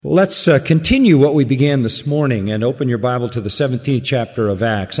Let's continue what we began this morning and open your Bible to the 17th chapter of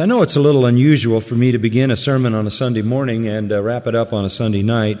Acts. I know it's a little unusual for me to begin a sermon on a Sunday morning and wrap it up on a Sunday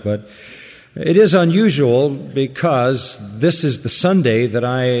night, but it is unusual because this is the Sunday that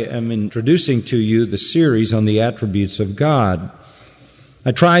I am introducing to you the series on the attributes of God.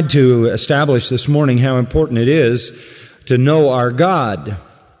 I tried to establish this morning how important it is to know our God.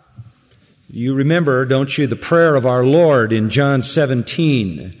 You remember, don't you, the prayer of our Lord in John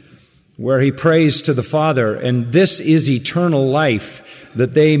 17, where he prays to the Father, and this is eternal life,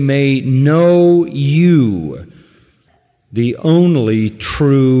 that they may know you, the only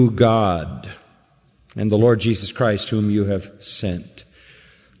true God, and the Lord Jesus Christ, whom you have sent.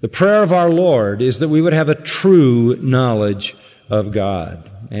 The prayer of our Lord is that we would have a true knowledge of God.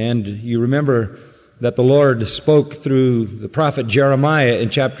 And you remember that the Lord spoke through the prophet Jeremiah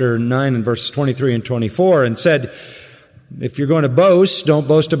in chapter 9 and verses 23 and 24 and said, if you're going to boast, don't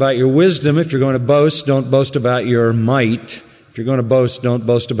boast about your wisdom. If you're going to boast, don't boast about your might. If you're going to boast, don't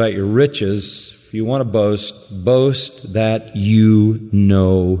boast about your riches. If you want to boast, boast that you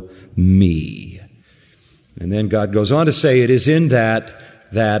know me. And then God goes on to say, it is in that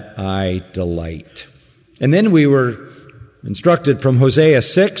I delight. And then we were instructed from Hosea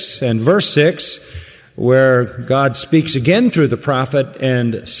 6 and verse 6, where God speaks again through the prophet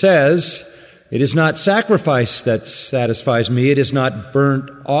and says, it is not sacrifice that satisfies me, it is not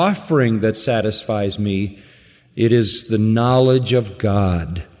burnt offering that satisfies me, it is the knowledge of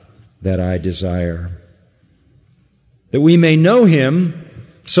God that I desire. That we may know Him,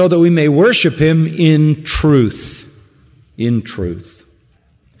 so that we may worship Him in truth. In truth.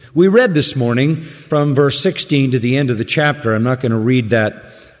 We read this morning from verse 16 to the end of the chapter. I'm not going to read that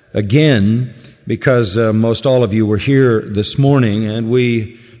again, because most all of you were here this morning, and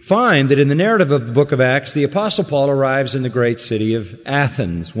we find that in the narrative of the book of Acts, the Apostle Paul arrives in the great city of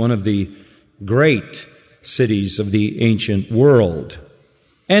Athens, one of the great cities of the ancient world.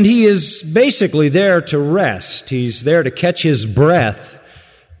 And he is basically there to rest. He's there to catch his breath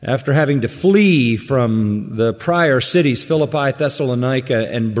after having to flee from the prior cities, Philippi, Thessalonica,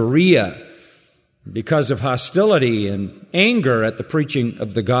 and Berea, because of hostility and anger at the preaching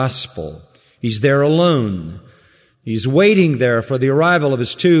of the gospel. He's there alone. He's waiting there for the arrival of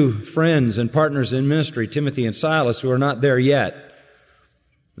his two friends and partners in ministry, Timothy and Silas, who are not there yet.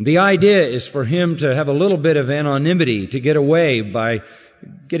 The idea is for him to have a little bit of anonymity, to get away by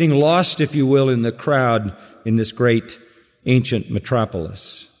getting lost, if you will, in the crowd in this great ancient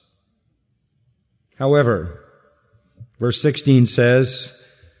metropolis. However, verse 16 says,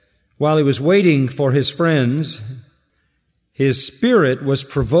 while he was waiting for his friends, his spirit was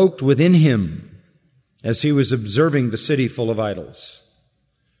provoked within him as he was observing the city full of idols.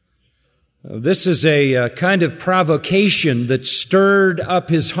 This is a kind of provocation that stirred up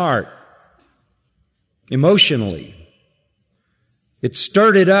his heart emotionally. It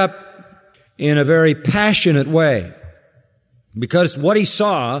stirred it up in a very passionate way, because what he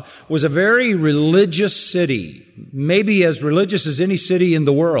saw was a very religious city, maybe as religious as any city in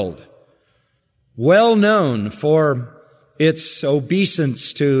the world, well known for its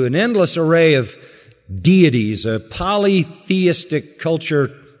obeisance to an endless array of deities, a polytheistic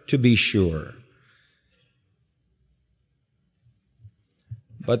culture to be sure.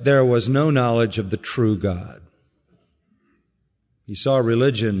 But there was no knowledge of the true God. He saw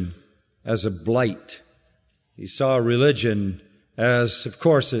religion as a blight. He saw religion as, of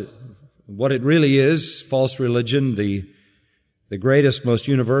course, what it really is, false religion, the greatest, most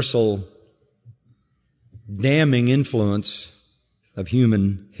universal damning influence of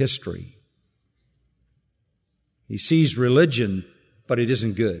human history. He sees religion, but it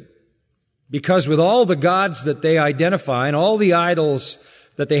isn't good. Because with all the gods that they identify and all the idols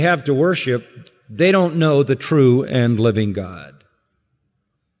that they have to worship, they don't know the true and living God.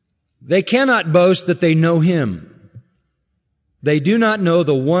 They cannot boast that they know Him. They do not know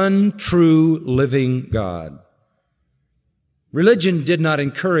the one true living God. Religion did not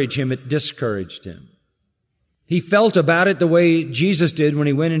encourage him, it discouraged him. He felt about it the way Jesus did when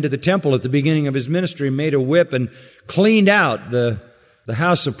he went into the temple at the beginning of his ministry, made a whip and cleaned out the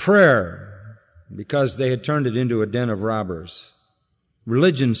house of prayer because they had turned it into a den of robbers.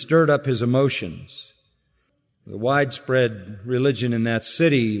 Religion stirred up his emotions. The widespread religion in that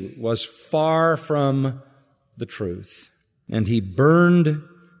city was far from the truth, and he burned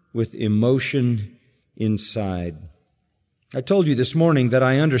with emotion inside. I told you this morning that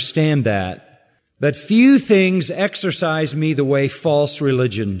I understand that few things exercise me the way false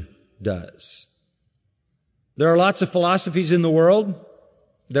religion does. There are lots of philosophies in the world.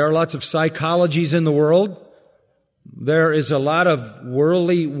 There are lots of psychologies in the world. There is a lot of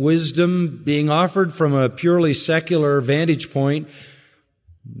worldly wisdom being offered from a purely secular vantage point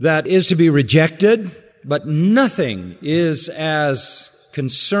that is to be rejected, but nothing is as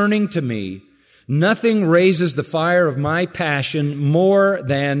concerning to me. Nothing raises the fire of my passion more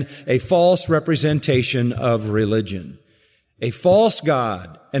than a false representation of religion. A false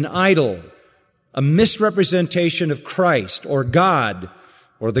God, an idol, a misrepresentation of Christ or God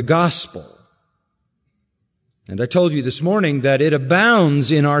or the gospel. And I told you this morning that it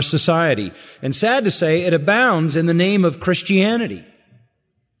abounds in our society. And sad to say, it abounds in the name of Christianity.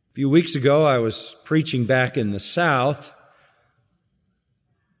 A few weeks ago, I was preaching back in the South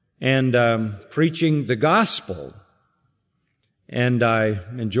and preaching the gospel. And I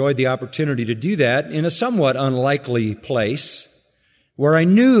enjoyed the opportunity to do that in a somewhat unlikely place where I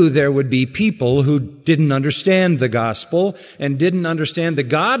knew there would be people who didn't understand the gospel and didn't understand the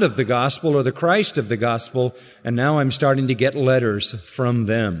God of the gospel or the Christ of the gospel. And now I'm starting to get letters from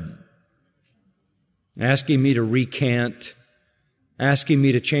them asking me to recant, asking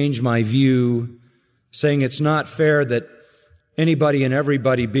me to change my view, saying it's not fair that anybody and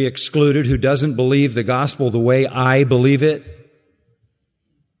everybody be excluded who doesn't believe the gospel the way I believe it.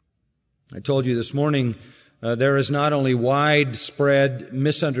 I told you this morning, there is not only widespread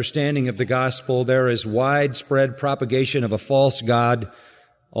misunderstanding of the gospel, there is widespread propagation of a false God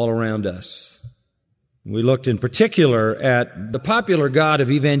all around us. We looked in particular at the popular God of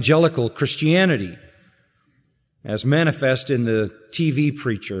evangelical Christianity, as manifest in the TV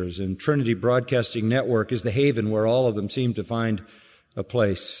preachers, and Trinity Broadcasting Network is the haven where all of them seem to find a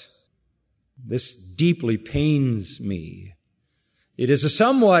place. This deeply pains me. It is a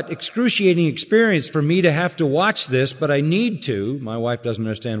somewhat excruciating experience for me to have to watch this, but I need to. My wife doesn't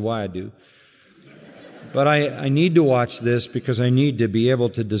understand why I do. But I need to watch this because I need to be able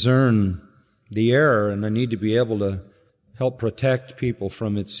to discern the error, and I need to be able to help protect people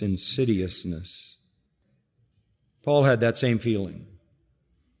from its insidiousness. Paul had that same feeling.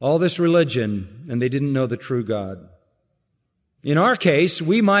 All this religion, and they didn't know the true God. In our case,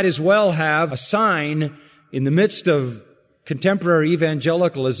 we might as well have a sign in the midst of contemporary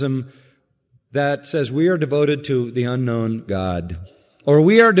evangelicalism that says we are devoted to the unknown God. Or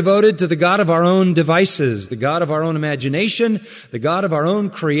we are devoted to the God of our own devices, the God of our own imagination, the God of our own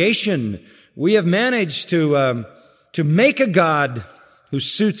creation. We have managed to make a God who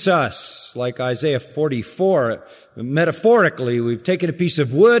suits us, like Isaiah 44. Metaphorically, we've taken a piece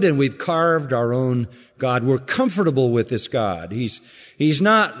of wood and we've carved our own God. We're comfortable with this God. He's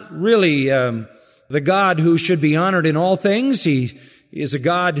not really the God who should be honored in all things. He is a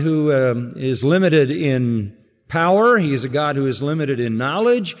God who is limited in power. He is a God who is limited in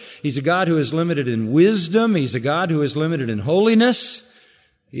knowledge. He's a God who is limited in wisdom. He's a God who is limited in holiness.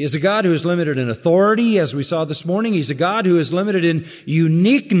 He is a God who is limited in authority, as we saw this morning. He's a God who is limited in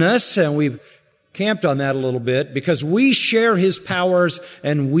uniqueness, and we've camped on that a little bit, because we share His powers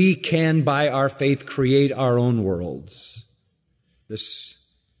and we can, by our faith, create our own worlds. This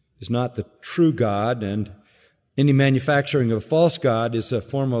is not the true God, and any manufacturing of a false God is a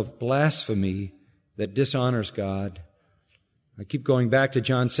form of blasphemy that dishonors God. I keep going back to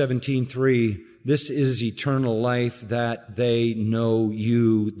John 17:3. This is eternal life, that they know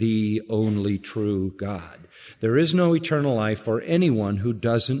you, the only true God. There is no eternal life for anyone who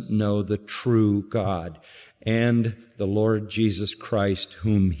doesn't know the true God and the Lord Jesus Christ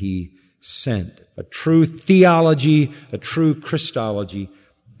whom He sent. A true theology, a true Christology,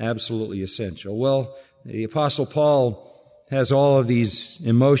 absolutely essential. Well, the Apostle Paul has all of these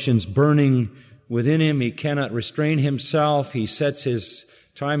emotions burning within him. He cannot restrain himself. He sets his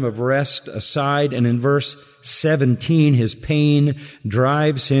time of rest aside, and in verse 17, his pain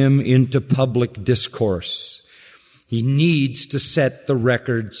drives him into public discourse. He needs to set the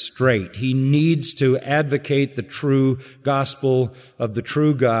record straight. He needs to advocate the true gospel of the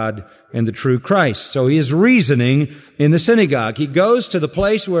true God and the true Christ. So he is reasoning in the synagogue. He goes to the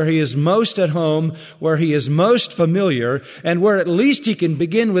place where he is most at home, where he is most familiar, and where at least he can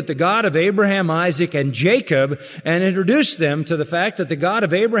begin with the God of Abraham, Isaac, and Jacob, and introduce them to the fact that the God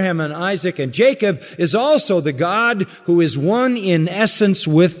of Abraham and Isaac and Jacob is also the God who is one in essence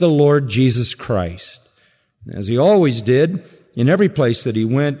with the Lord Jesus Christ. As he always did, in every place that he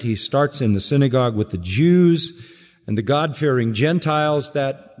went, he starts in the synagogue with the Jews and the God-fearing Gentiles.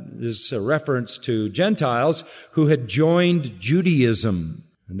 That is a reference to Gentiles who had joined Judaism.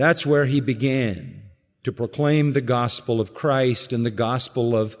 And that's where he began to proclaim the gospel of Christ and the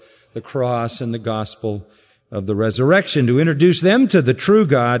gospel of the cross and the gospel of the resurrection, to introduce them to the true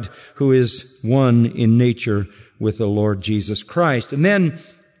God who is one in nature with the Lord Jesus Christ. And then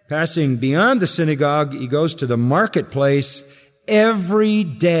Passing beyond the synagogue, he goes to the marketplace every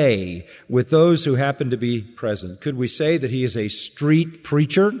day with those who happen to be present. Could we say that he is a street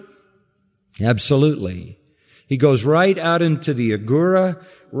preacher? Absolutely. He goes right out into the agora,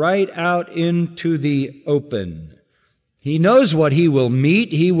 right out into the open. He knows what he will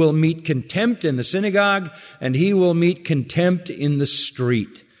meet. He will meet contempt in the synagogue, and he will meet contempt in the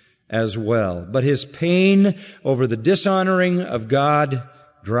street as well. But his pain over the dishonoring of God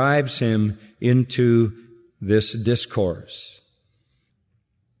drives him into this discourse.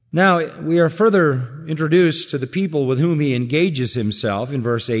 Now, we are further introduced to the people with whom he engages himself in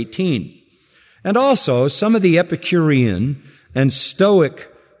verse 18. And also, some of the Epicurean and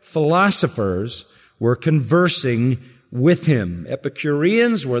Stoic philosophers were conversing with him.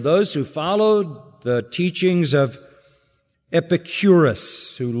 Epicureans were those who followed the teachings of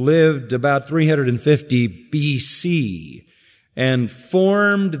Epicurus, who lived about 350 BC and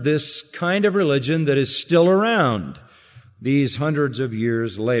formed this kind of religion that is still around these hundreds of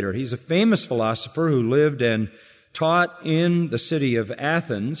years later. He's a famous philosopher who lived and taught in the city of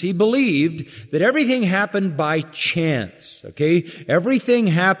Athens. He believed that everything happened by chance, okay? Everything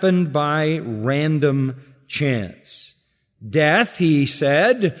happened by random chance. Death, he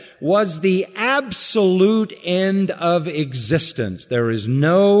said, was the absolute end of existence. There is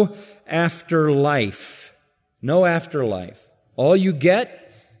no afterlife. No afterlife. All you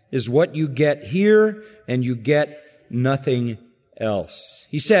get is what you get here, and you get nothing else.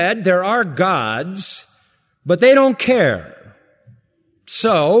 He said, there are gods, but they don't care.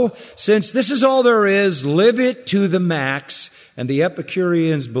 So, since this is all there is, live it to the max. And the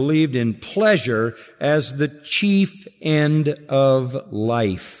Epicureans believed in pleasure as the chief end of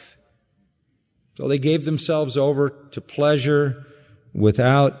life. So they gave themselves over to pleasure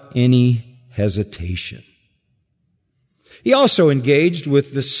without any hesitation. He also engaged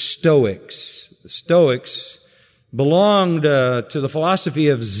with the Stoics. The Stoics belonged to the philosophy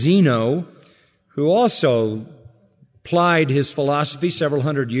of Zeno, who also applied his philosophy several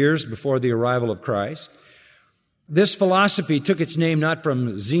hundred years before the arrival of Christ. This philosophy took its name not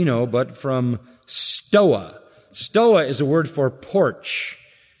from Zeno, but from Stoa. Stoa is a word for porch,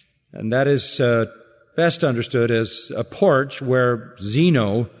 and that is best understood as a porch where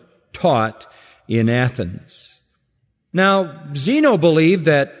Zeno taught in Athens. Now, Zeno believed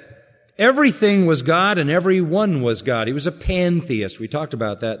that everything was God and everyone was God. He was a pantheist. We talked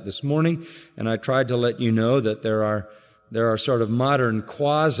about that this morning, and I tried to let you know that there are sort of modern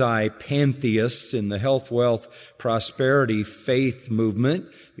quasi-pantheists in the health, wealth, prosperity, faith movement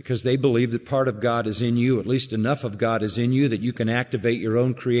because they believe that part of God is in you, at least enough of God is in you that you can activate your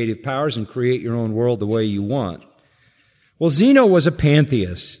own creative powers and create your own world the way you want. Well, Zeno was a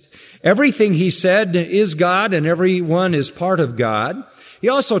pantheist. Everything he said is God and everyone is part of God. He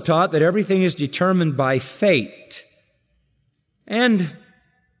also taught that everything is determined by fate. And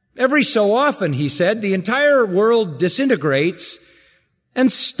every so often, he said, the entire world disintegrates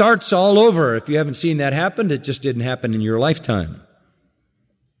and starts all over. If you haven't seen that happen, it just didn't happen in your lifetime.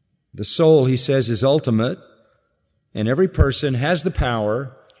 The soul, he says, is ultimate, and every person has the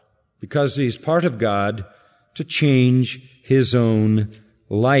power, because he's part of God, to change his own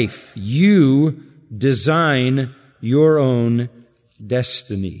life. You design your own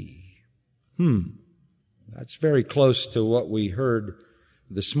destiny. That's very close to what we heard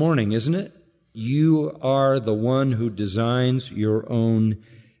this morning, isn't it? You are the one who designs your own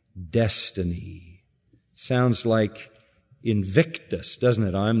destiny. It sounds like Invictus, doesn't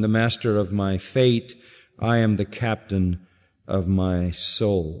it? I'm the master of my fate. I am the captain of my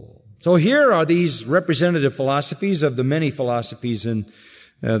soul. So here are these representative philosophies of the many philosophies in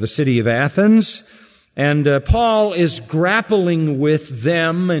the city of Athens. And Paul is grappling with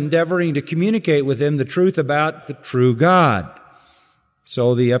them, endeavoring to communicate with them the truth about the true God.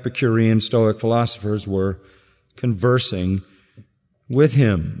 So the Epicurean Stoic philosophers were conversing with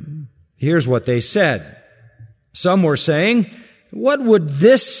him. Here's what they said. Some were saying, what would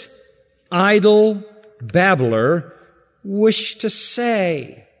this idle babbler wish to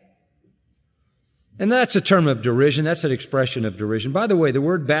say? And that's a term of derision. That's an expression of derision. By the way, the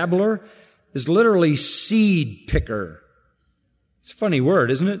word babbler is literally seed picker. It's a funny word,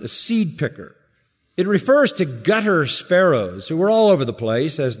 isn't it? A seed picker. It refers to gutter sparrows who were all over the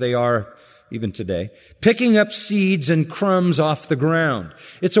place, as they are even today, picking up seeds and crumbs off the ground.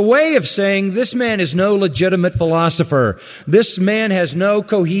 It's a way of saying this man is no legitimate philosopher. This man has no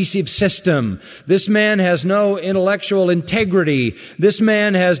cohesive system. This man has no intellectual integrity. This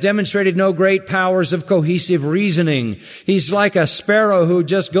man has demonstrated no great powers of cohesive reasoning. He's like a sparrow who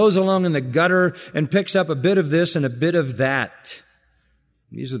just goes along in the gutter and picks up a bit of this and a bit of that.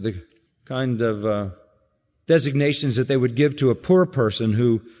 These are the kind of designations that they would give to a poor person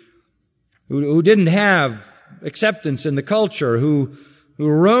who didn't have acceptance in the culture, who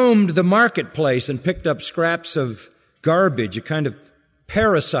roamed the marketplace and picked up scraps of garbage, a kind of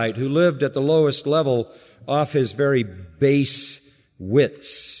parasite who lived at the lowest level off his very base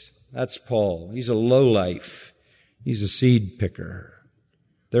wits. That's Paul. He's a lowlife. He's a seed picker.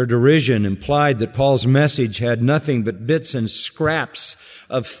 Their derision implied that Paul's message had nothing but bits and scraps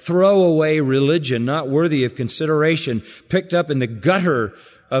of throwaway religion, not worthy of consideration, picked up in the gutter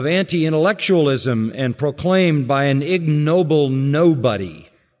of anti-intellectualism and proclaimed by an ignoble nobody.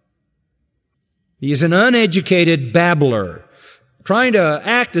 He is an uneducated babbler, trying to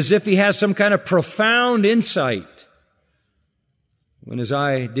act as if he has some kind of profound insight, when his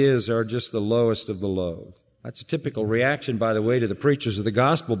ideas are just the lowest of the low. That's a typical reaction, by the way, to the preachers of the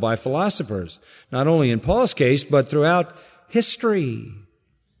gospel by philosophers, not only in Paul's case, but throughout history.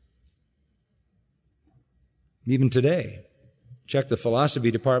 Even today. Check the philosophy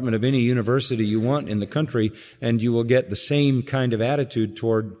department of any university you want in the country, and you will get the same kind of attitude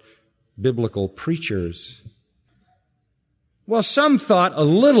toward biblical preachers. Well, some thought a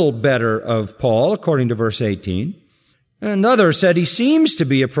little better of Paul, according to verse 18. And others said he seems to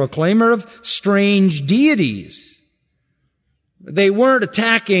be a proclaimer of strange deities. They weren't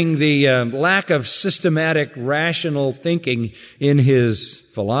attacking the lack of systematic, rational thinking in his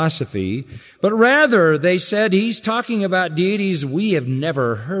philosophy, but rather they said he's talking about deities we have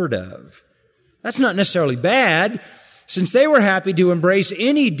never heard of. That's not necessarily bad, since they were happy to embrace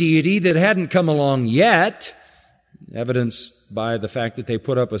any deity that hadn't come along yet, evidenced by the fact that they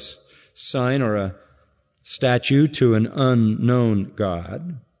put up a sign or a statue to an unknown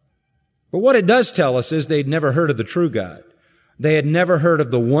God. But what it does tell us is they'd never heard of the true God. They had never heard of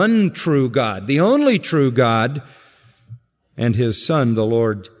the one true God, the only true God, and His Son, the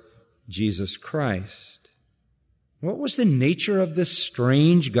Lord Jesus Christ. What was the nature of this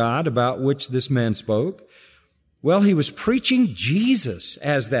strange God about which this man spoke? Well, he was preaching Jesus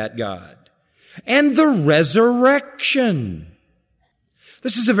as that God and the resurrection.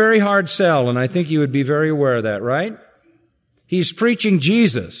 This is a very hard sell, and I think you would be very aware of that, right? He's preaching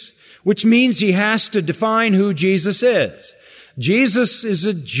Jesus, which means he has to define who Jesus is. Jesus is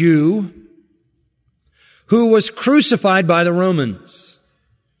a Jew who was crucified by the Romans.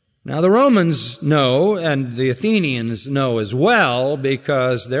 Now, the Romans know, and the Athenians know as well,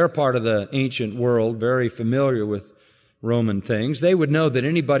 because they're part of the ancient world, very familiar with Roman things. They would know that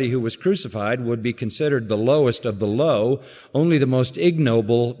anybody who was crucified would be considered the lowest of the low. Only the most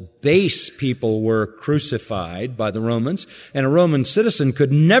ignoble, base people were crucified by the Romans, and a Roman citizen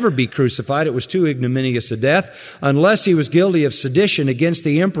could never be crucified. It was too ignominious a death unless he was guilty of sedition against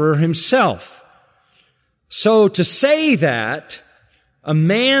the emperor himself. So to say that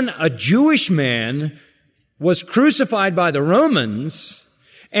a Jewish man, was crucified by the Romans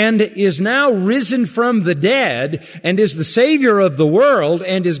and is now risen from the dead and is the Savior of the world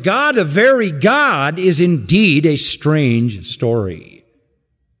and is God of very God is indeed a strange story.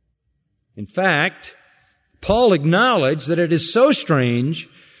 In fact, Paul acknowledged that it is so strange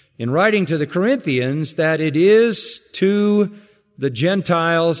in writing to the Corinthians that it is to the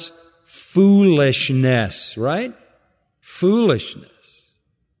Gentiles foolishness, right? Foolishness,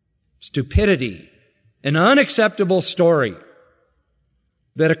 stupidity, an unacceptable story.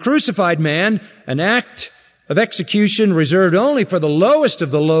 That a crucified man, an act of execution reserved only for the lowest of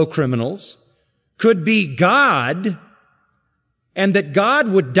the low criminals, could be God, and that God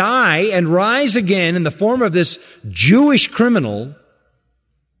would die and rise again in the form of this Jewish criminal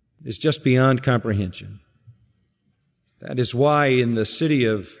is just beyond comprehension. That is why in the city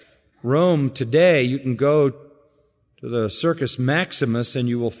of Rome today you can go to the Circus Maximus, and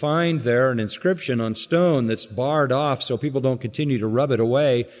you will find there an inscription on stone that's barred off so people don't continue to rub it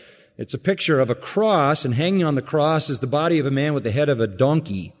away. It's a picture of a cross, and hanging on the cross is the body of a man with the head of a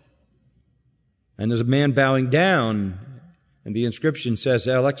donkey. And there's a man bowing down, and the inscription says,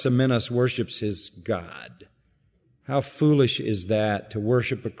 Alexamenos worships his God. How foolish is that, to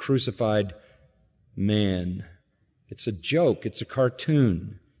worship a crucified man? It's a joke. It's a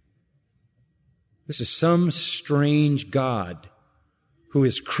cartoon. This is some strange God who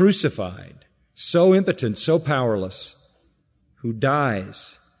is crucified, so impotent, so powerless, who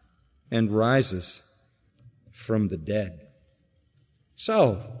dies and rises from the dead.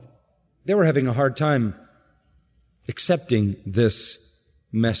 So, they were having a hard time accepting this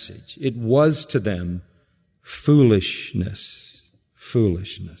message. It was to them foolishness.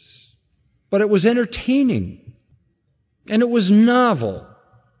 But it was entertaining, and it was novel.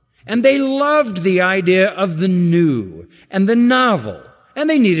 And they loved the idea of the new and the novel and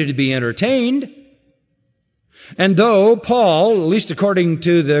they needed to be entertained. And though Paul, at least according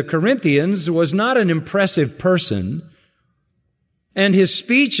to the Corinthians, was not an impressive person, and his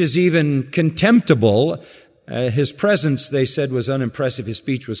speech is even contemptible, his presence, they said, was unimpressive, his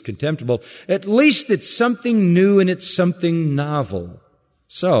speech was contemptible, at least it's something new and it's something novel.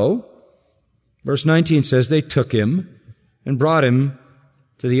 So, verse 19 says, they took him and brought him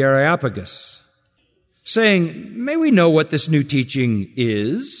to the Areopagus, saying, may we know what this new teaching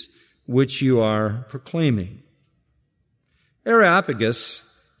is, which you are proclaiming.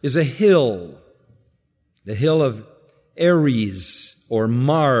 Areopagus is a hill, the hill of Ares or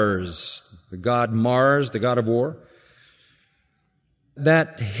Mars, the god Mars, the god of war.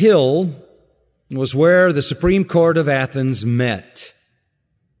 That hill was where the Supreme Court of Athens met.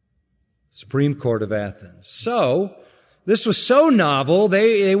 Supreme Court of Athens. So, this was so novel,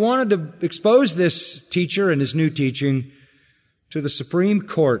 they wanted to expose this teacher and his new teaching to the Supreme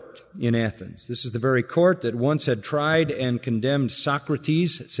Court in Athens. This is the very court that once had tried and condemned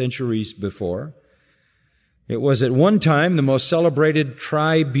Socrates centuries before. It was at one time the most celebrated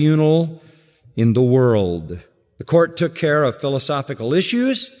tribunal in the world. The court took care of philosophical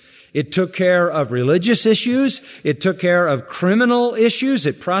issues. It took care of religious issues. It took care of criminal issues.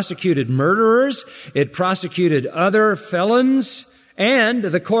 It prosecuted murderers. It prosecuted other felons. And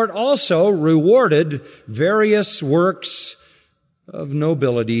the court also rewarded various works of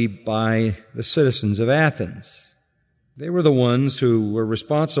nobility by the citizens of Athens. They were the ones who were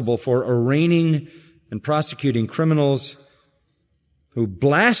responsible for arraigning and prosecuting criminals who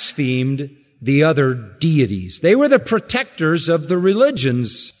blasphemed the other deities. They were the protectors of the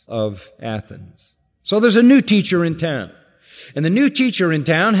religions of Athens. So there's a new teacher in town. And the new teacher in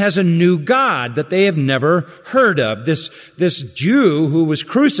town has a new God that they have never heard of. This Jew who was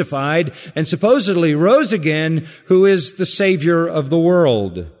crucified and supposedly rose again, who is the Savior of the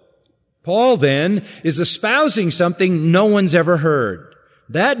world. Paul then is espousing something no one's ever heard.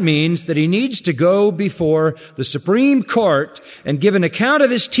 That means that he needs to go before the Supreme Court and give an account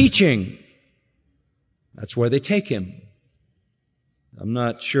of his teaching. That's where they take him. I'm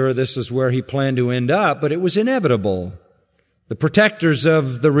not sure this is where he planned to end up, but it was inevitable. The protectors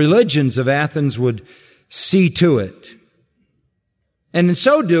of the religions of Athens would see to it. And in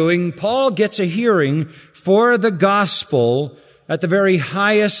so doing, Paul gets a hearing for the gospel at the very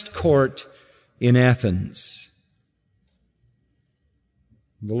highest court in Athens.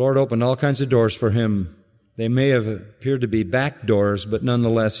 The Lord opened all kinds of doors for him. They may have appeared to be back doors, but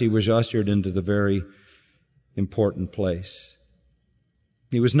nonetheless, he was ushered into the very important place.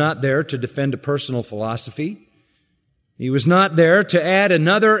 He was not there to defend a personal philosophy. He was not there to add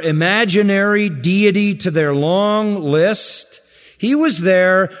another imaginary deity to their long list. He was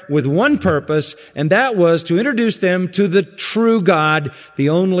there with one purpose, and that was to introduce them to the true God, the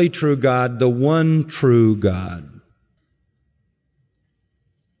only true God, the one true God.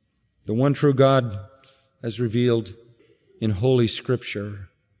 The one true God as revealed in Holy Scripture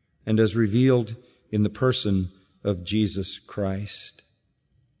and as revealed in the person of Jesus Christ.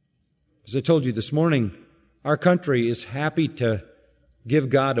 As I told you this morning, our country is happy to give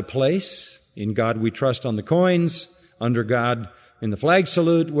God a place. In God we trust on the coins, under God in the flag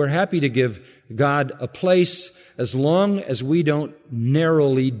salute. We're happy to give God a place as long as we don't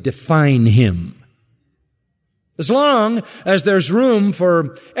narrowly define Him. As long as there's room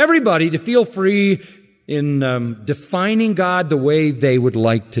for everybody to feel free in defining God the way they would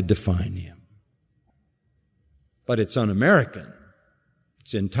like to define Him. But it's un-American.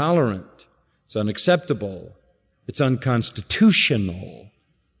 It's intolerant. It's unacceptable. It's unconstitutional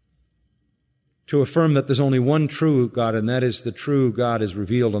to affirm that there's only one true God, and that is the true God as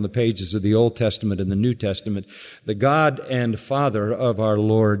revealed on the pages of the Old Testament and the New Testament, the God and Father of our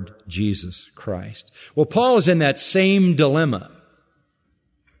Lord Jesus Christ. Well, Paul is in that same dilemma.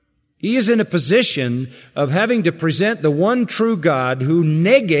 He is in a position of having to present the one true God who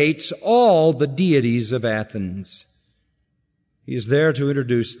negates all the deities of Athens. He is there to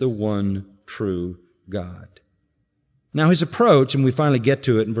introduce the one true God. Now his approach, and we finally get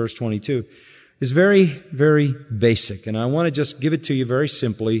to it in verse 22, is very, very basic. And I want to just give it to you very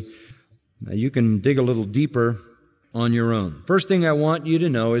simply. Now you can dig a little deeper on your own. First thing I want you to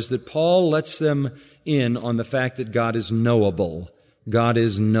know is that Paul lets them in on the fact that God is knowable. God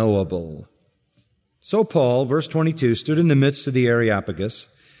is knowable. So Paul, verse 22, stood in the midst of the Areopagus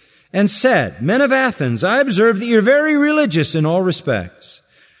and said, Men of Athens, I observe that you're very religious in all respects.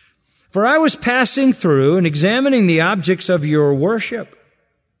 For I was passing through and examining the objects of your worship.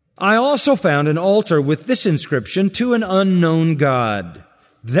 I also found an altar with this inscription, To an unknown God.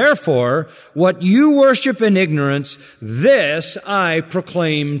 Therefore, what you worship in ignorance, this I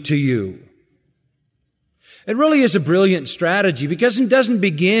proclaim to you. It really is a brilliant strategy because it doesn't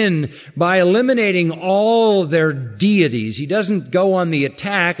begin by eliminating all their deities. He doesn't go on the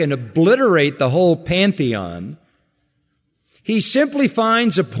attack and obliterate the whole pantheon. He simply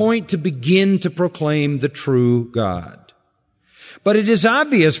finds a point to begin to proclaim the true God. But it is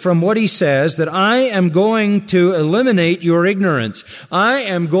obvious from what he says that I am going to eliminate your ignorance. I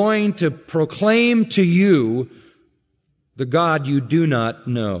am going to proclaim to you the God you do not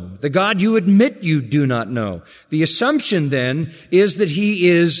know, the God you admit you do not know. The assumption then is that he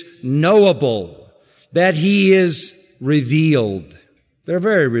is knowable, that he is revealed. They're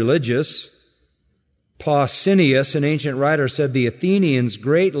very religious. Pausanias, an ancient writer, said the Athenians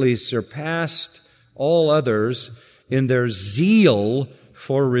greatly surpassed all others in their zeal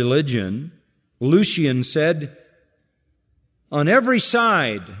for religion. Lucian said, on every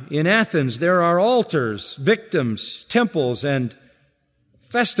side in Athens there are altars, victims, temples, and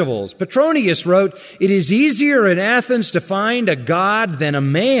festivals. Petronius wrote, it is easier in Athens to find a god than a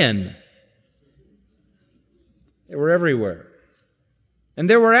man. They were everywhere. And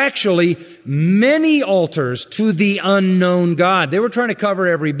there were actually many altars to the unknown God. They were trying to cover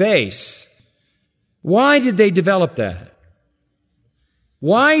every base. Why did they develop that?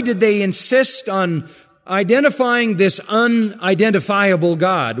 Why did they insist on identifying this unidentifiable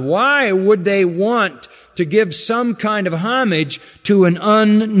God? Why would they want to give some kind of homage to an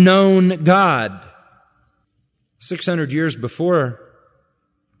unknown God? 600 years before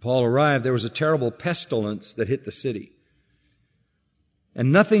Paul arrived, there was a terrible pestilence that hit the city.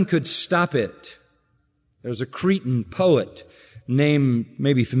 And nothing could stop it. There was a Cretan poet named,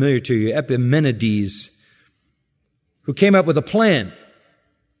 maybe familiar to you, Epimenides, who came up with a plan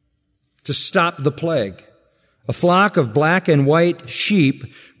to stop the plague. A flock of black and white sheep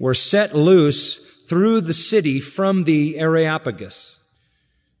were set loose through the city from the Areopagus.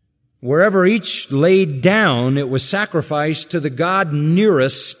 Wherever each laid down, it was sacrificed to the god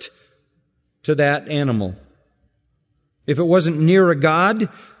nearest to that animal. If it wasn't near a god,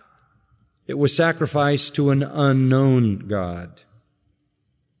 it was sacrificed to an unknown God.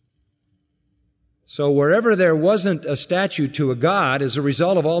 So wherever there wasn't a statue to a god, as a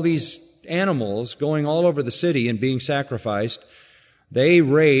result of all these animals going all over the city and being sacrificed, they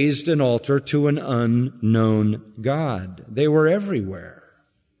raised an altar to an unknown God. They were everywhere.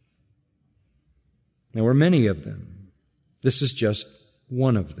 There were many of them. This is just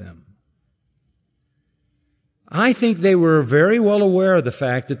one of them. I think they were very well aware of the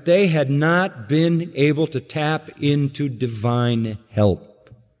fact that they had not been able to tap into divine help.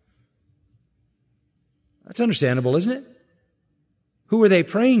 That's understandable, isn't it? Who were they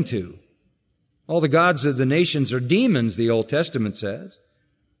praying to? All the gods of the nations are demons, the Old Testament says.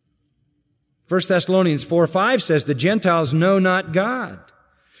 1 Thessalonians 4:5 says, the Gentiles know not God.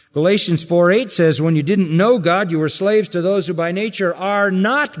 Galatians 4:8 says, when you didn't know God, you were slaves to those who by nature are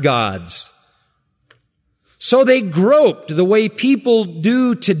not gods. So they groped the way people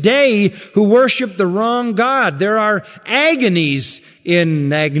do today who worship the wrong God. There are agonies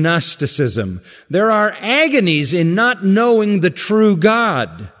in agnosticism. There are agonies in not knowing the true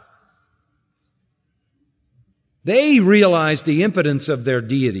God. They realize the impotence of their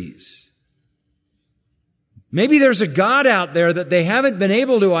deities. Maybe there's a God out there that they haven't been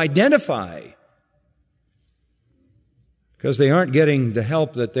able to identify because they aren't getting the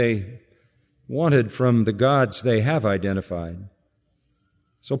help that they wanted from the gods they have identified.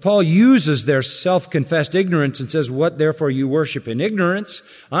 So Paul uses their self-confessed ignorance and says, what therefore you worship in ignorance,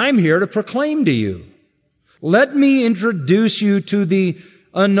 I'm here to proclaim to you. Let me introduce you to the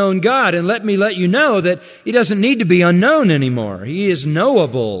unknown God, and let me let you know that he doesn't need to be unknown anymore. He is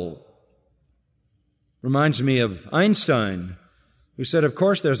knowable. Reminds me of Einstein, who said, of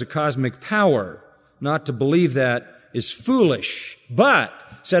course there's a cosmic power. Not to believe that is foolish. But,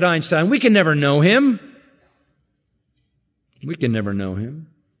 said Einstein, we can never know him. We can never know him.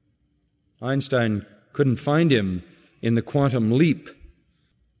 Einstein couldn't find him in the quantum leap,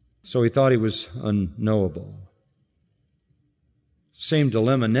 so he thought he was unknowable. Same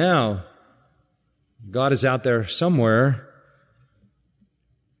dilemma now. God is out there somewhere.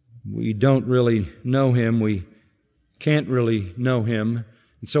 We don't really know him. We can't really know him.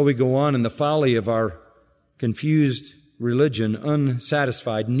 And so we go on in the folly of our confused religion,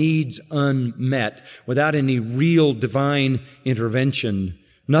 unsatisfied, needs unmet, without any real divine intervention.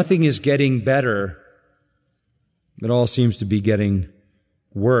 Nothing is getting better. It all seems to be getting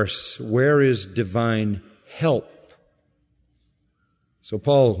worse. Where is divine help? So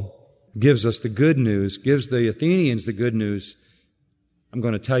Paul gives us the good news, gives the Athenians the good news. I'm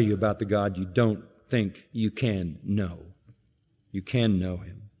going to tell you about the God you don't think you can know. You can know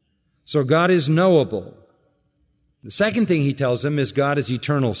him. So God is knowable. The second thing he tells them is God is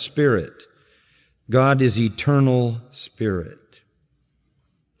eternal spirit. God is eternal spirit.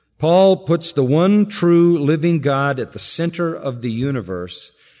 Paul puts the one true living God at the center of the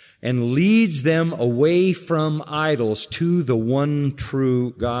universe and leads them away from idols to the one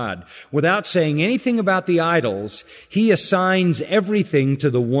true God. Without saying anything about the idols, he assigns everything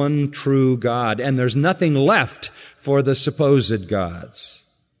to the one true God, and there's nothing left for the supposed gods.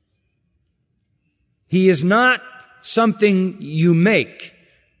 He is not something you make.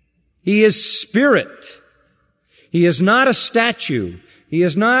 He is spirit. He is not a statue. He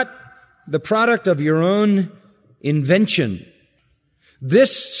is not the product of your own invention.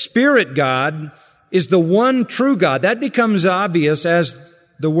 This Spirit God is the one true God. That becomes obvious as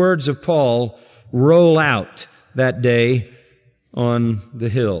the words of Paul roll out that day on the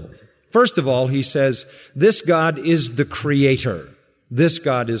hill. First of all, he says, this God is the Creator. This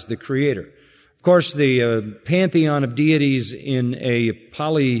God is the Creator. Of course, the pantheon of deities in a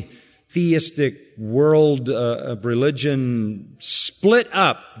polytheistic world of religion split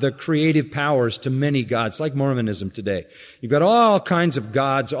up the creative powers to many gods, like Mormonism today. You've got all kinds of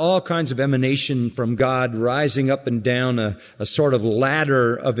gods, all kinds of emanation from God rising up and down a sort of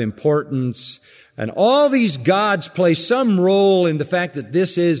ladder of importance. And all these gods play some role in the fact that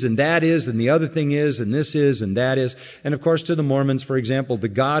this is and that is and the other thing is and this is and that is. And of course, to the Mormons, for example, the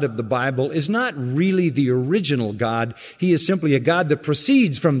God of the Bible is not really the original God. He is simply a God that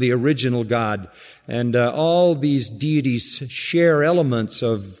proceeds from the original God. And all these deities share elements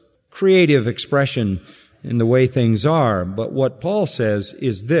of creative expression in the way things are. But what Paul says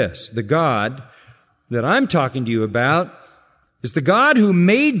is this: the God that I'm talking to you about is the God who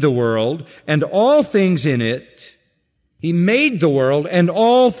made the world and all things in it. He made the world and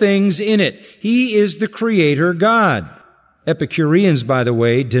all things in it. He is the Creator God. Epicureans, by the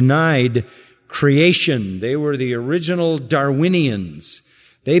way, denied creation. They were the original Darwinians.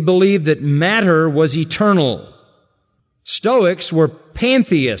 They believed that matter was eternal. Stoics were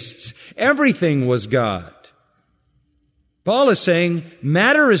pantheists. Everything was God. Paul is saying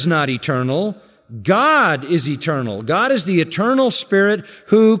matter is not eternal. God is eternal. God is the eternal Spirit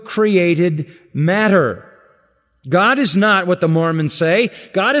who created matter. God is not what the Mormons say.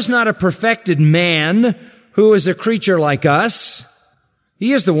 God is not a perfected man who is a creature like us.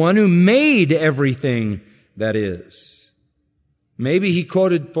 He is the one who made everything that is. Maybe he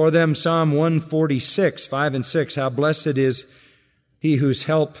quoted for them Psalm 146, 5 and 6. How blessed is he whose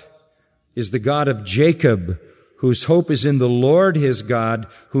help is the God of Jacob, whose hope is in the Lord his God,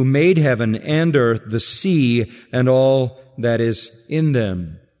 who made heaven and earth, the sea, and all that is in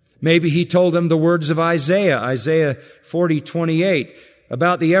them. Maybe he told them the words of Isaiah 40:28,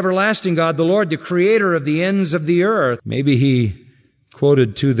 about the everlasting God, the Lord, the creator of the ends of the earth. Maybe he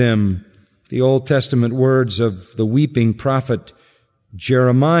quoted to them the Old Testament words of the weeping prophet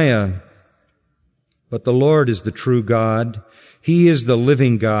Jeremiah. But the Lord is the true God. He is the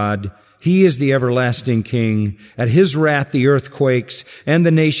living God. He is the everlasting King. At his wrath the earth quakes, and the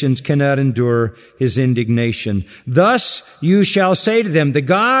nations cannot endure his indignation. Thus you shall say to them, the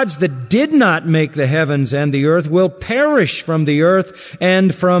gods that did not make the heavens and the earth will perish from the earth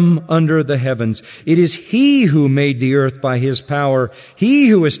and from under the heavens. It is he who made the earth by his power, he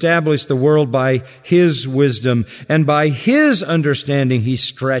who established the world by his wisdom, and by his understanding he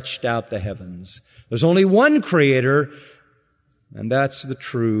stretched out the heavens. There's only one Creator, and that's the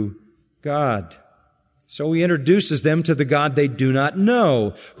true God. So he introduces them to the God they do not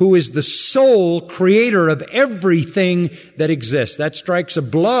know, who is the sole creator of everything that exists. That strikes a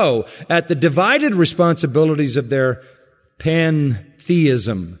blow at the divided responsibilities of their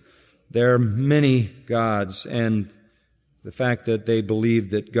pantheism, their many gods, and the fact that they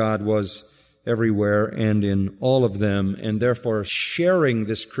believed that God was everywhere and in all of them, and therefore sharing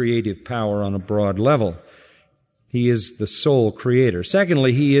this creative power on a broad level. He is the sole creator.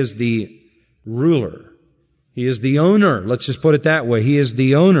 Secondly, he is the ruler. He is the owner. Let's just put it that way. He is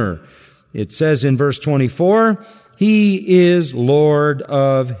the owner. It says in verse 24, he is Lord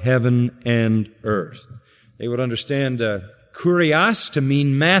of heaven and earth. They would understand kurios to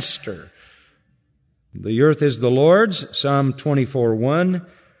mean master. The earth is the Lord's, Psalm 24:1,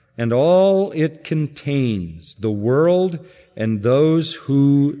 and all it contains, the world and those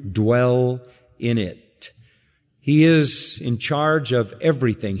who dwell in it. He is in charge of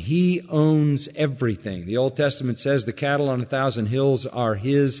everything. He owns everything. The Old Testament says the cattle on 1,000 hills are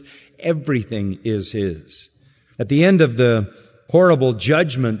his. Everything is his. At the end of the horrible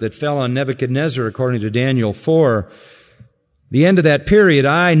judgment that fell on Nebuchadnezzar, according to Daniel 4, The end of that period,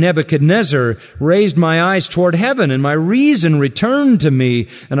 I, Nebuchadnezzar, raised my eyes toward heaven, and my reason returned to me,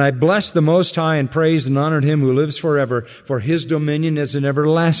 and I blessed the Most High and praised and honored Him who lives forever, for His dominion is an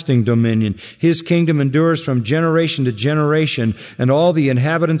everlasting dominion. His kingdom endures from generation to generation, and all the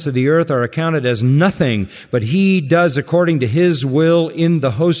inhabitants of the earth are accounted as nothing, but He does according to His will in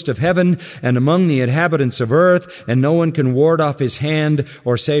the host of heaven and among the inhabitants of earth, and no one can ward off His hand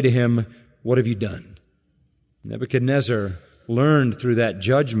or say to Him, "What have you done?" Nebuchadnezzar learned through that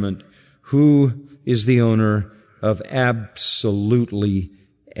judgment who is the owner of absolutely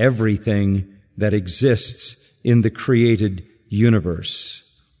everything that exists in the created universe.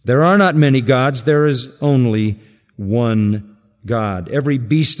 There are not many gods, there is only one God. Every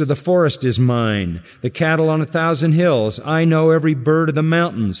beast of the forest is mine, the cattle on 1,000 hills. I know every bird of the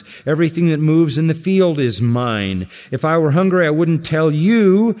mountains. Everything that moves in the field is mine. If I were hungry, I wouldn't tell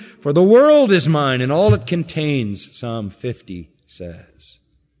you, for the world is mine and all it contains, Psalm 50 says.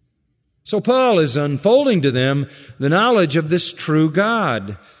 So Paul is unfolding to them the knowledge of this true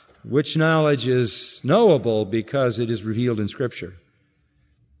God, which knowledge is knowable because it is revealed in Scripture.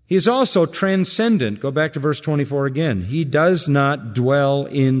 He is also transcendent. Go back to verse 24 again. He does not dwell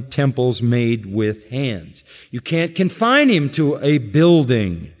in temples made with hands. You can't confine Him to a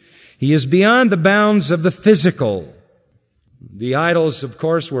building. He is beyond the bounds of the physical. The idols, of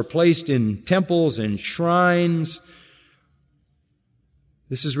course, were placed in temples and shrines.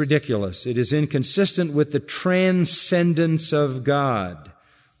 This is ridiculous. It is inconsistent with the transcendence of God.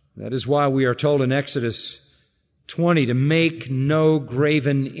 That is why we are told in Exodus 20 to make no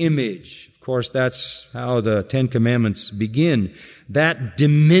graven image. Of course, that's how the Ten Commandments begin. That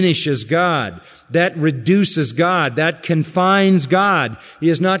diminishes God. That reduces God. That confines God. He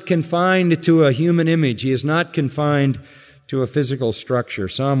is not confined to a human image. He is not confined to a physical structure.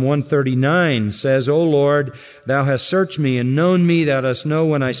 Psalm 139 says, O Lord, Thou hast searched me and known me. Thou dost know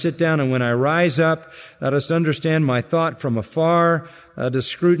when I sit down and when I rise up. Thou dost understand my thought from afar. Thou dost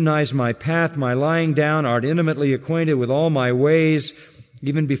scrutinize my path, my lying down. Art intimately acquainted with all my ways.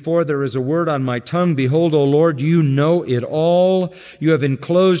 Even before there is a word on my tongue, behold, O Lord, You know it all. You have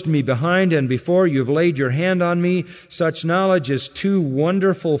enclosed me behind and before. You have laid Your hand on me. Such knowledge is too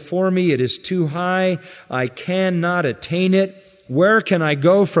wonderful for me. It is too high. I cannot attain it. Where can I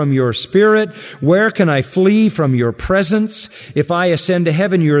go from Your Spirit? Where can I flee from Your presence? If I ascend to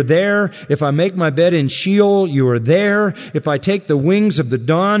heaven, You're there. If I make my bed in Sheol, You are there. If I take the wings of the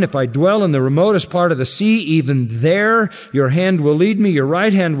dawn, if I dwell in the remotest part of the sea, even there Your hand will lead me, Your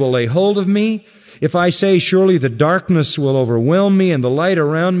right hand will lay hold of me. If I say, surely the darkness will overwhelm me, and the light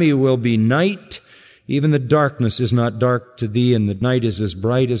around me will be night, even the darkness is not dark to Thee, and the night is as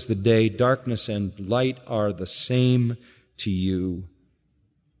bright as the day. Darkness and light are the same to You.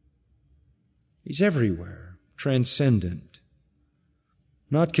 He's everywhere, transcendent,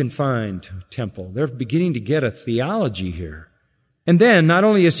 not confined to a temple. They're beginning to get a theology here. And then, not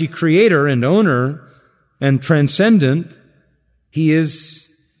only is He creator and owner and transcendent, He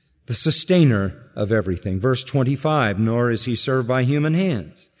is the sustainer of everything. Verse 25, nor is He served by human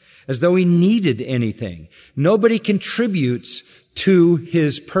hands, as though He needed anything. Nobody contributes to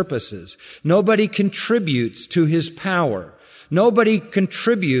His purposes. Nobody contributes to His power. Nobody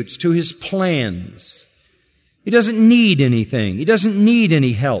contributes to His plans. He doesn't need anything. He doesn't need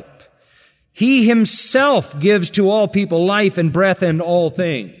any help. He Himself gives to all people life and breath and all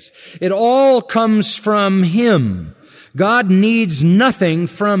things. It all comes from Him. God needs nothing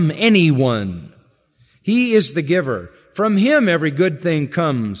from anyone. He is the giver. From Him every good thing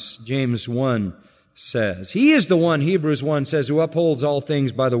comes, James 1 says. He is the one, Hebrews 1 says, who upholds all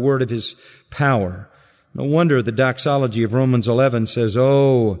things by the word of His power. No wonder the doxology of Romans 11 says,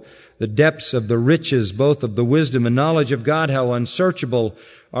 Oh, the depths of the riches, both of the wisdom and knowledge of God, how unsearchable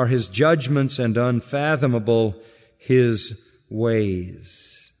are His judgments and unfathomable His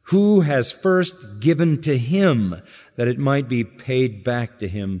ways. Who has first given to Him that it might be paid back to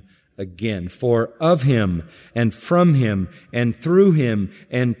Him again? For of Him and from Him and through Him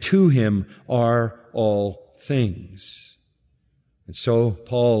and to Him are all things. And so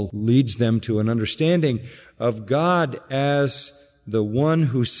Paul leads them to an understanding of God as the one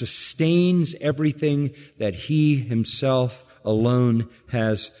who sustains everything that He Himself alone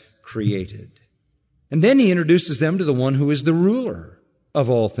has created. And then he introduces them to the one who is the ruler of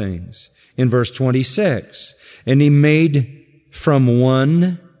all things. In verse 26, and He made from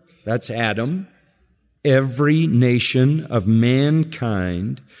one, that's Adam, every nation of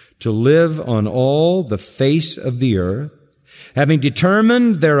mankind to live on all the face of the earth, having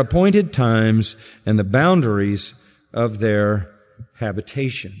determined their appointed times and the boundaries of their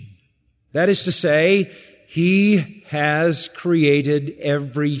habitation. That is to say, He has created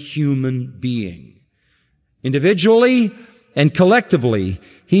every human being. Individually and collectively,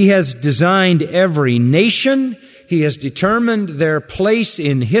 He has designed every nation. He has determined their place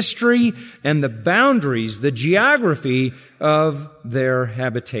in history and the boundaries, the geography of their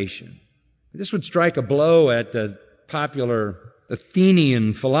habitation. This would strike a blow at the popular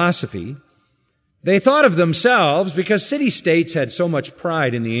Athenian philosophy. They thought of themselves, because city-states had so much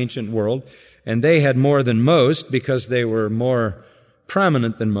pride in the ancient world, and they had more than most because they were more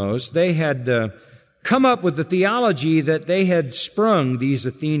prominent than most. They had come up with the theology that they had sprung, these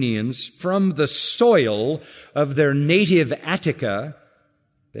Athenians, from the soil of their native Attica.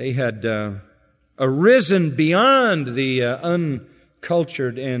 They had arisen beyond the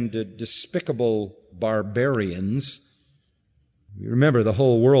uncultured and despicable barbarians. You remember, the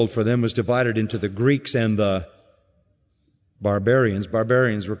whole world for them was divided into the Greeks and the barbarians.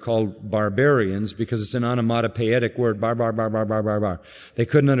 Barbarians were called barbarians because it's an onomatopoeic word, bar. They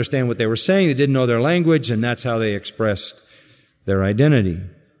couldn't understand what they were saying. They didn't know their language, and that's how they expressed their identity.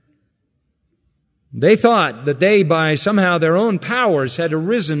 They thought that they, by somehow their own powers, had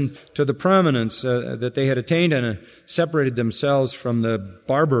arisen to the prominence that they had attained and separated themselves from the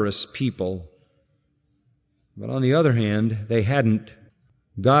barbarous people. But on the other hand, they hadn't.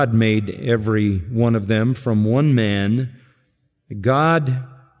 God made every one of them from one man. God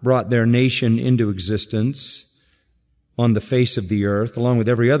brought their nation into existence on the face of the earth, along with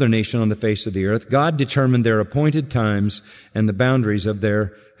every other nation on the face of the earth. God determined their appointed times and the boundaries of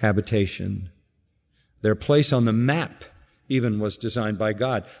their habitation. Their place on the map even was designed by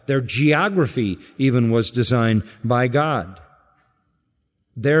God. Their geography even was designed by God.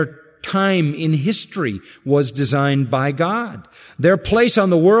 Their time in history was designed by God. Their place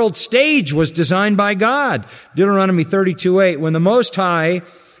on the world stage was designed by God. Deuteronomy 32:8, when the Most High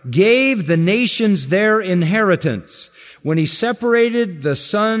gave the nations their inheritance, when He separated the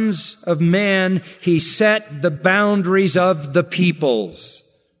sons of man, He set the boundaries of the peoples.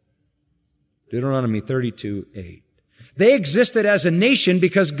 Deuteronomy 32:8. They existed as a nation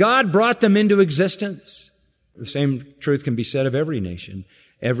because God brought them into existence. The same truth can be said of every nation.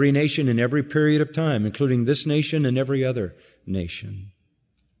 Every nation in every period of time, including this nation and every other nation.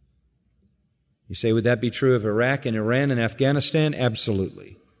 You say, would that be true of Iraq and Iran and Afghanistan?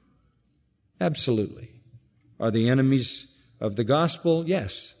 Absolutely. Absolutely. Are they enemies of the gospel?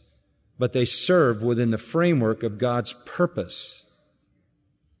 Yes. But they serve within the framework of God's purpose.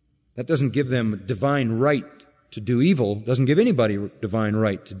 That doesn't give them divine right to do evil, doesn't give anybody divine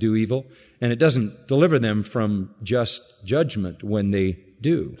right to do evil, and it doesn't deliver them from just judgment when they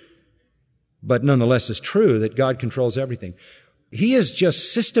do. But nonetheless, it's true that God controls everything. He is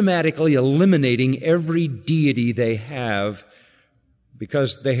just systematically eliminating every deity they have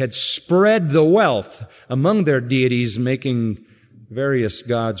because they had spread the wealth among their deities, making various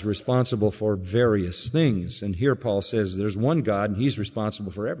gods responsible for various things. And here Paul says there's one God and He's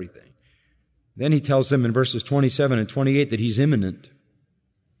responsible for everything. Then he tells them in verses 27 and 28 that He's imminent,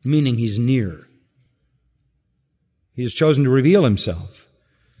 meaning He's near. He has chosen to reveal Himself.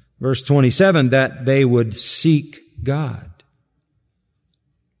 Verse 27, that they would seek God.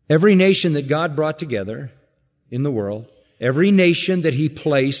 Every nation that God brought together in the world, every nation that He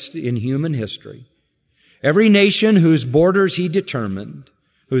placed in human history, every nation whose borders He determined,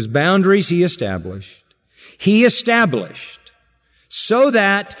 whose boundaries He established so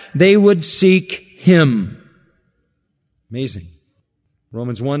that they would seek Him. Amazing.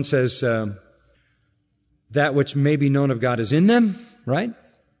 Romans 1 says, that which may be known of God is in them, right?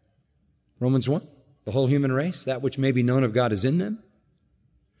 Romans 1, the whole human race, that which may be known of God is in them.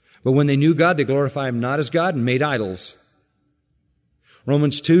 But when they knew God, they glorified Him not as God and made idols.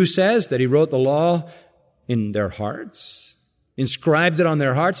 Romans 2 says that He wrote the law in their hearts, inscribed it on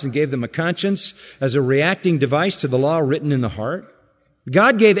their hearts, and gave them a conscience as a reacting device to the law written in the heart.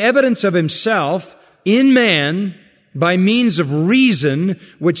 God gave evidence of Himself in man by means of reason,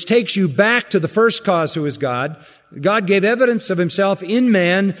 which takes you back to the first cause, who is God. God gave evidence of Himself in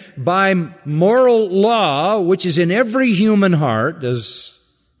man by moral law, which is in every human heart as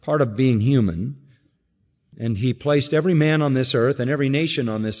part of being human. And He placed every man on this earth and every nation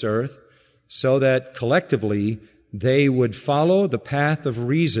on this earth so that collectively they would follow the path of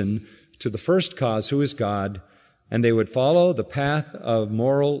reason to the first cause, who is God, and they would follow the path of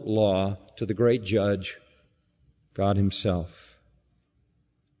moral law to the great judge, God Himself.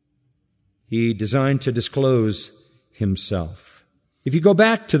 He designed to disclose Himself. If you go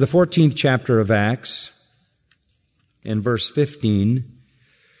back to the 14th chapter of Acts and verse 15,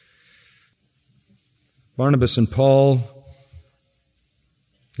 Barnabas and Paul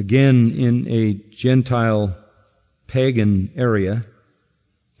Again, in a Gentile pagan area.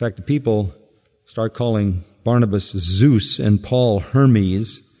 In fact, the people start calling Barnabas Zeus and Paul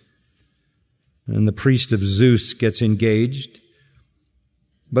Hermes. And the priest of Zeus gets engaged.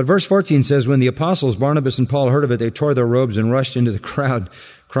 But verse 14 says, when the apostles Barnabas and Paul heard of it, they tore their robes and rushed into the crowd,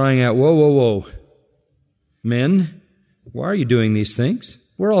 crying out, "Whoa, whoa, whoa! Men, why are you doing these things?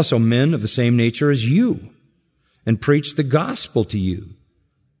 We're also men of the same nature as you, and preach the gospel to you,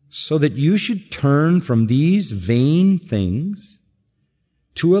 so that you should turn from these vain things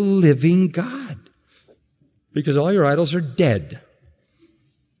to a living God, because all your idols are dead,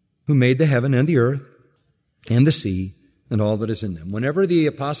 who made the heaven and the earth and the sea and all that is in them." Whenever the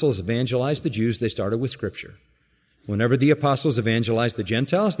apostles evangelized the Jews, they started with Scripture. Whenever the apostles evangelized the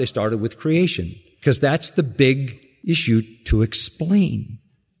Gentiles, they started with creation, because that's the big issue to explain.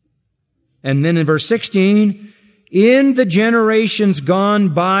 And then in verse 16, in the generations gone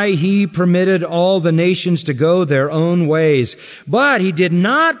by, he permitted all the nations to go their own ways, but he did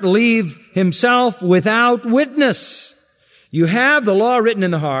not leave himself without witness. You have the law written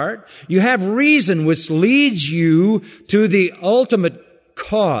in the heart. You have reason which leads you to the ultimate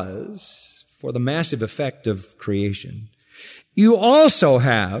cause for the massive effect of creation. You also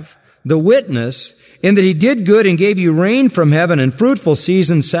have the witness in that he did good and gave you rain from heaven and fruitful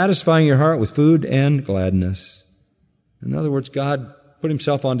seasons, satisfying your heart with food and gladness. In other words, God put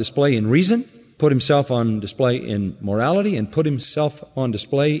himself on display in reason, put himself on display in morality, and put himself on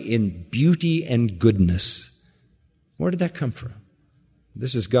display in beauty and goodness. Where did that come from?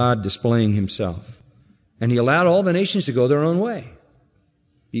 This is God displaying himself. And he allowed all the nations to go their own way.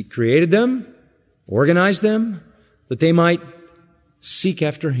 He created them, organized them, that they might seek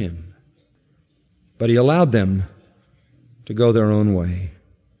after him. But he allowed them to go their own way.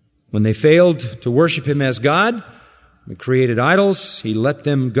 When they failed to worship him as God, they created idols, he let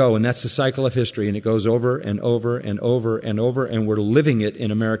them go. And that's the cycle of history. And it goes over and over and over and over. And we're living it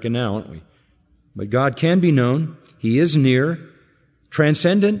in America now, aren't we? But God can be known. He is near.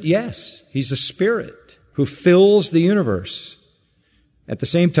 Transcendent, yes. He's a spirit who fills the universe. At the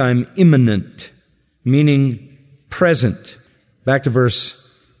same time, immanent, meaning present. Back to verse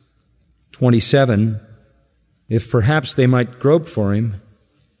 27. If perhaps they might grope for him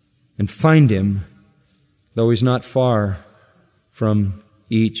and find him, though he's not far from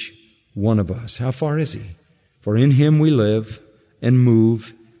each one of us. How far is he? For in him we live and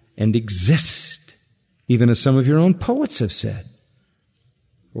move and exist, even as some of your own poets have said.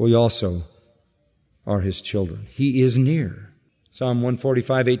 We also are his children. He is near. Psalm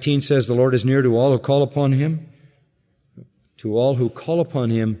 145:18 says, "The Lord is near to all who call upon him, to all who call upon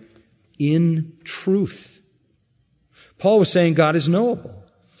him in truth." Paul was saying God is knowable.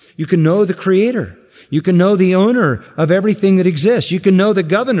 You can know the Creator. You can know the owner of everything that exists. You can know the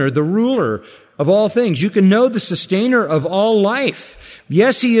governor, the ruler of all things. You can know the sustainer of all life.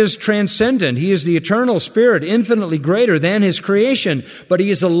 Yes, he is transcendent. He is the eternal spirit, infinitely greater than his creation, but he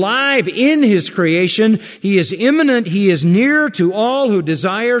is alive in his creation. He is immanent. He is near to all who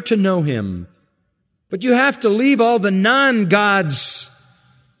desire to know him. But you have to leave all the non-gods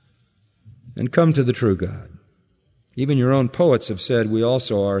and come to the true God. Even your own poets have said we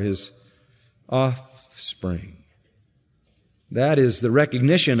also are his offspring. That is the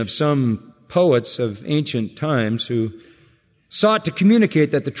recognition of some poets of ancient times who sought to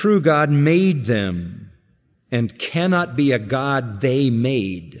communicate that the true God made them and cannot be a God they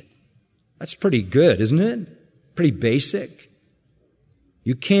made. That's pretty good, isn't it? Pretty basic.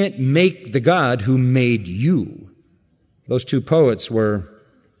 You can't make the God who made you. Those two poets were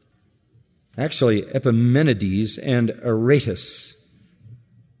actually Epimenides and Aratus,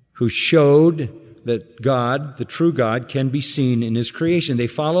 who showed that God, the true God, can be seen in his creation. They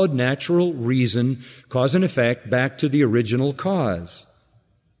followed natural reason, cause and effect, back to the original cause.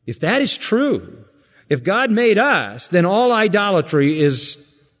 If that is true, if God made us, then all idolatry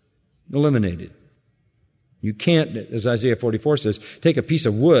is eliminated. You can't, as Isaiah 44 says, take a piece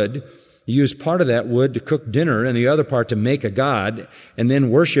of wood, use part of that wood to cook dinner and the other part to make a god, and then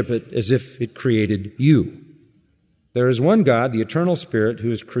worship it as if it created you. There is one God, the eternal Spirit, who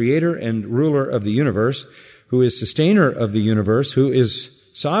is creator and ruler of the universe, who is sustainer of the universe, who is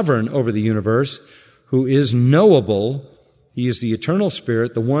sovereign over the universe, who is knowable. He is the eternal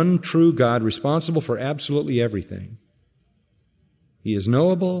Spirit, the one true God responsible for absolutely everything. He is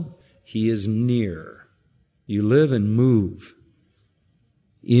knowable. He is near. You live and move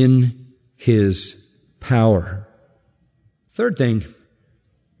in his power. Third thing,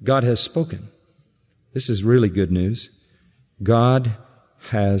 God has spoken. This is really good news. God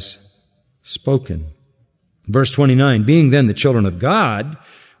has spoken. Verse 29, being then the children of God,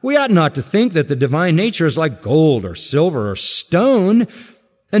 we ought not to think that the divine nature is like gold or silver or stone,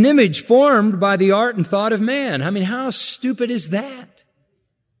 an image formed by the art and thought of man. I mean, how stupid is that?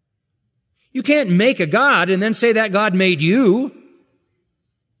 You can't make a God and then say that God made you.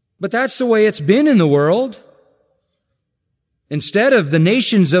 But that's the way it's been in the world. Instead of the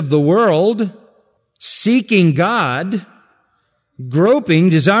nations of the world seeking God, groping,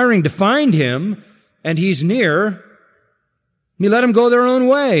 desiring to find Him, and He's near, He let them go their own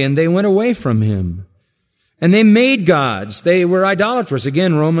way, and they went away from Him. And they made gods. They were idolatrous.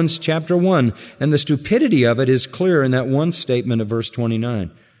 Again, Romans chapter 1. And the stupidity of it is clear in that one statement of verse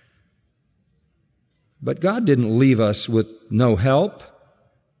 29. But God didn't leave us with no help.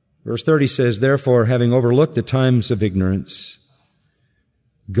 Verse 30 says, therefore, having overlooked the times of ignorance,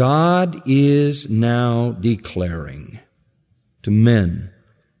 God is now declaring to men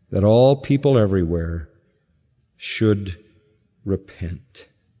that all people everywhere should repent.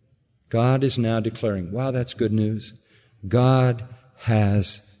 God is now declaring, wow, that's good news. God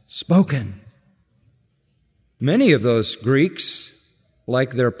has spoken. Many of those Greeks,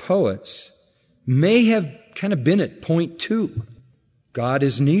 like their poets, may have kind of been at point 2. God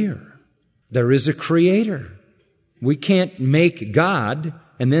is near. There is a creator. We can't make God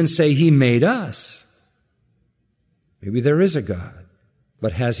and then say He made us. Maybe there is a God,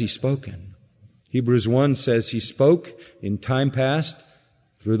 but has He spoken? Hebrews 1 says He spoke in time past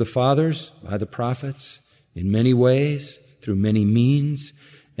through the fathers, by the prophets, in many ways, through many means,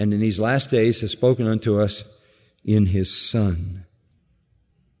 and in these last days has spoken unto us in His Son.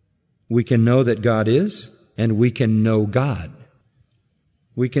 We can know that God is, and we can know God.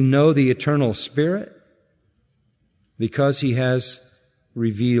 We can know the eternal Spirit because He has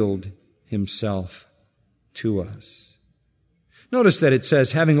revealed Himself to us. Notice that it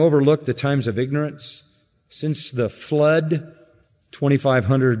says, having overlooked the times of ignorance, since the flood,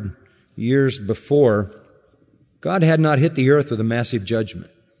 2,500 years before, God had not hit the earth with a massive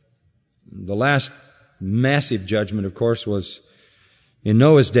judgment. The last massive judgment, of course, was in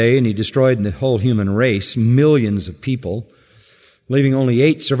Noah's day, and He destroyed the whole human race, millions of people, leaving only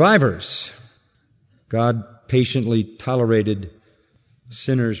 8 survivors. God patiently tolerated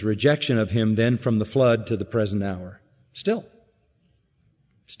sinners' rejection of Him then from the flood to the present hour. Still.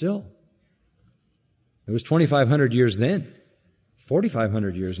 It was 2,500 years then,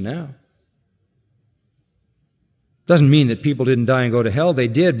 4,500 years now. Doesn't mean that people didn't die and go to hell. They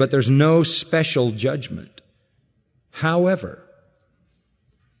did, but there's no special judgment. However,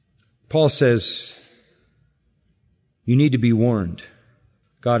 Paul says, you need to be warned.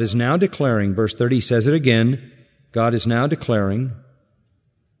 God is now declaring, verse 30 says it again, God is now declaring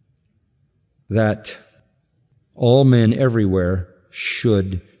that all men everywhere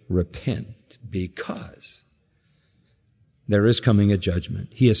should repent because there is coming a judgment.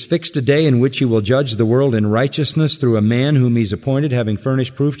 He has fixed a day in which He will judge the world in righteousness through a man whom He's appointed, having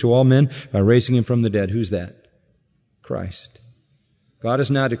furnished proof to all men by raising Him from the dead. Who's that? Christ. God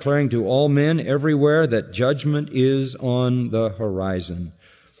is now declaring to all men everywhere that judgment is on the horizon.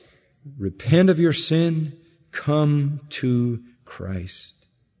 Repent of your sin. Come to Christ.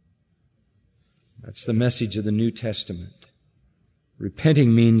 That's the message of the New Testament.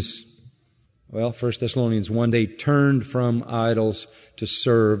 Repenting means, 1 Thessalonians 1, they turned from idols to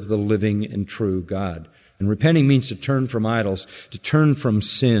serve the living and true God. And repenting means to turn from idols, to turn from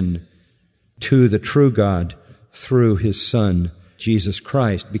sin to the true God through His Son, Jesus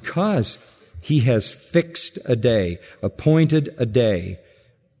Christ, because He has fixed a day, appointed a day,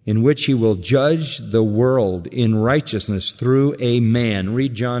 in which He will judge the world in righteousness through a man.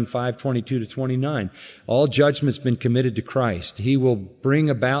 Read John 5:22-29. All judgment's been committed to Christ. He will bring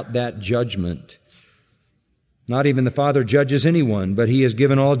about that judgment. Not even the Father judges anyone, but He has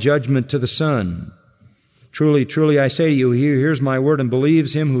given all judgment to the Son. Truly, truly, I say to you, he who hears my word and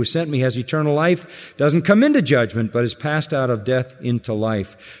believes Him who sent me has eternal life, doesn't come into judgment, but is passed out of death into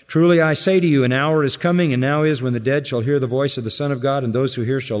life. Truly, I say to you, an hour is coming, and now is, when the dead shall hear the voice of the Son of God, and those who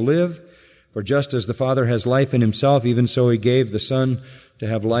hear shall live. For just as the Father has life in Himself, even so He gave the Son to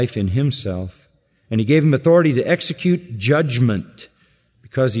have life in Himself. And He gave Him authority to execute judgment,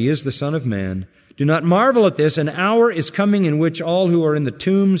 because He is the Son of Man. Do not marvel at this. An hour is coming in which all who are in the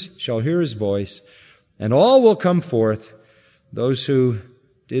tombs shall hear His voice, and all will come forth, those who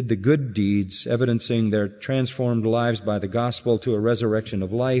did the good deeds, evidencing their transformed lives by the gospel to a resurrection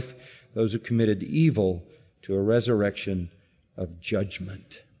of life, those who committed evil to a resurrection of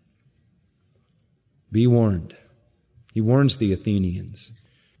judgment. Be warned. He warns the Athenians.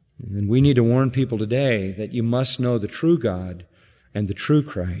 And we need to warn people today that you must know the true God and the true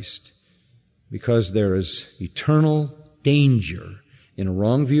Christ. because there is eternal danger in a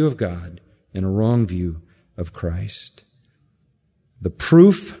wrong view of God and a wrong view of Christ. The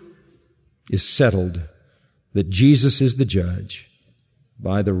proof is settled that Jesus is the judge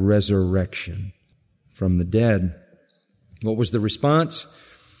by the resurrection from the dead. What was the response?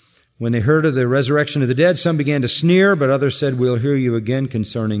 When they heard of the resurrection of the dead, some began to sneer, but others said, "We'll hear you again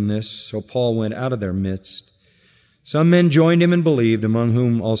concerning this." So Paul went out of their midst. Some men joined him and believed, among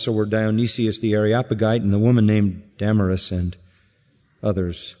whom also were Dionysius the Areopagite and the woman named Damaris and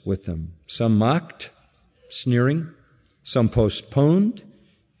others with them. Some mocked, sneering. Some postponed,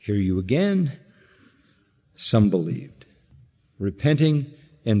 "Hear you again." Some believed. Repenting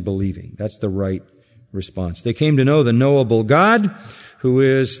and believing. That's the right response. They came to know the knowable God, who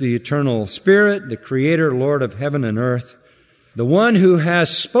is the eternal Spirit, the Creator, Lord of heaven and earth, the one who has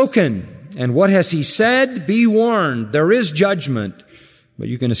spoken. And what has He said? Be warned, there is judgment, but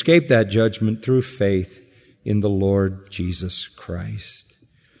you can escape that judgment through faith in the Lord Jesus Christ.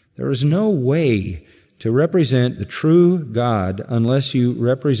 There is no way to represent the true God unless you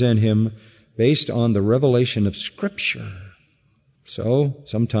represent Him based on the revelation of Scripture. So,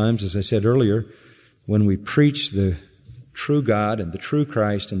 sometimes, as I said earlier, when we preach the true God and the true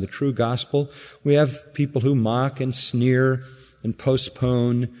Christ and the true gospel, we have people who mock and sneer and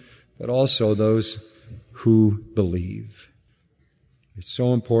postpone, but also those who believe. It's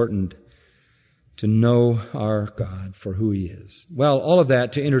so important to know our God for who He is. Well, all of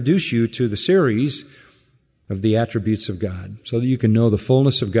that to introduce you to the series of the attributes of God, so that you can know the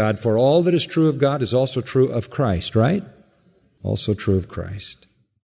fullness of God. For all that is true of God is also true of Christ, right? Also true of Christ.